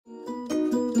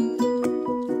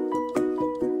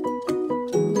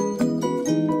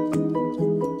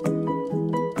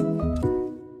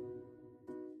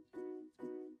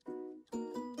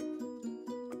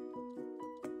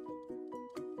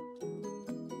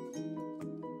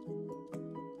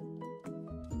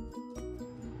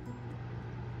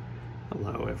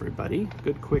Hello everybody,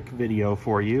 good quick video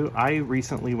for you. I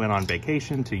recently went on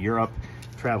vacation to Europe,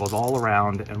 traveled all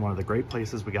around, and one of the great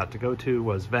places we got to go to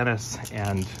was Venice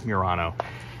and Murano.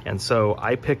 And so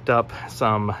I picked up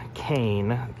some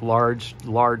cane, large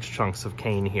chunks of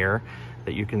cane here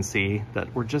that you can see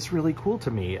that were just really cool to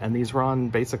me. And these were on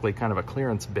basically kind of a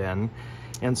clearance bin.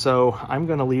 And so I'm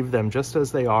gonna leave them just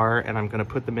as they are, and I'm gonna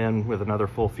put them in with another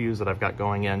full fuse that I've got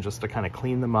going in just to kind of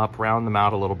clean them up, round them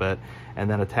out a little bit, and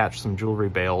then attach some jewelry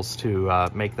bales to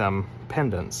make them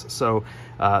pendants. So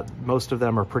most of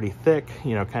them are pretty thick,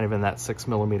 you know, kind of in that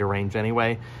 6mm range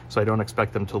anyway, so I don't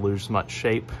expect them to lose much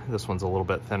shape. This one's a little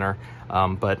bit thinner,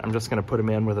 but I'm just gonna put them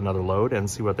in with another load and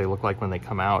see what they look like when they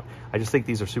come out. I just think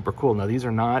these are super cool. Now these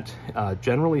are not,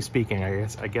 generally speaking,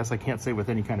 I guess I can't say with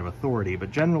any kind of authority, but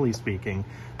generally speaking,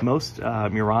 most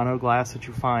Murano glass that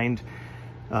you find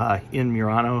in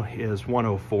Murano is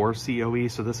 104 COE,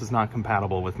 so this is not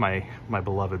compatible with my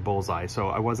beloved Bullseye. So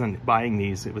I wasn't buying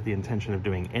these with the intention of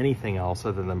doing anything else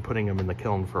other than putting them in the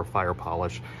kiln for fire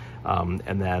polish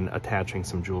and then attaching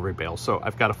some jewelry bales. So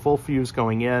I've got a full fuse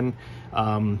going in.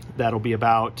 That'll be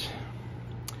about,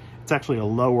 it's actually a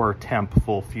lower temp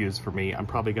full fuse for me. I'm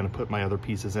probably going to put my other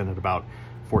pieces in at about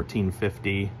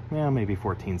 1450, yeah, maybe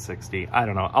 1460. I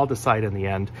don't know. I'll decide in the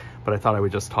end, but I thought I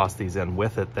would just toss these in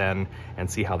with it then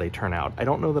and see how they turn out. I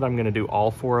don't know that I'm going to do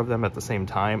all 4 of them at the same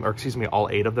time, or excuse me, all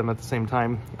 8 of them at the same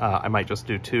time. I might just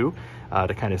do 2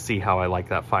 to kind of see how I like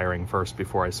that firing first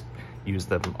before I use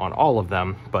them on all of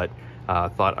them. But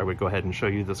thought I would go ahead and show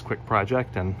you this quick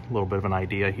project and a little bit of an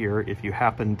idea here. If you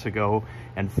happen to go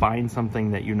and find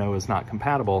something that you know is not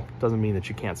compatible, doesn't mean that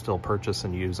you can't still purchase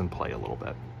and use and play a little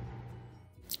bit.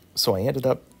 So I ended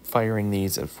up firing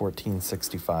these at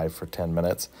 1465 for 10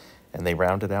 minutes, and they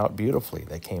rounded out beautifully.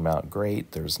 They came out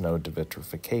great. There's no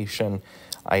devitrification.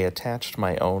 I attached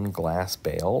my own glass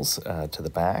bales to the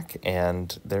back,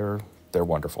 and they're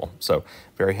wonderful. So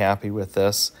very happy with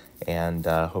this, and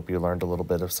hope you learned a little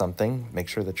bit of something. Make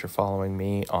sure that you're following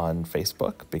me on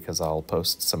Facebook because I'll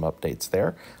post some updates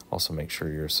there. Also make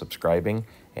sure you're subscribing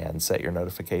and set your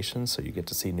notifications so you get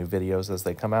to see new videos as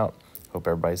they come out. Hope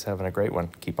everybody's having a great one.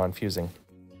 Keep on fusing.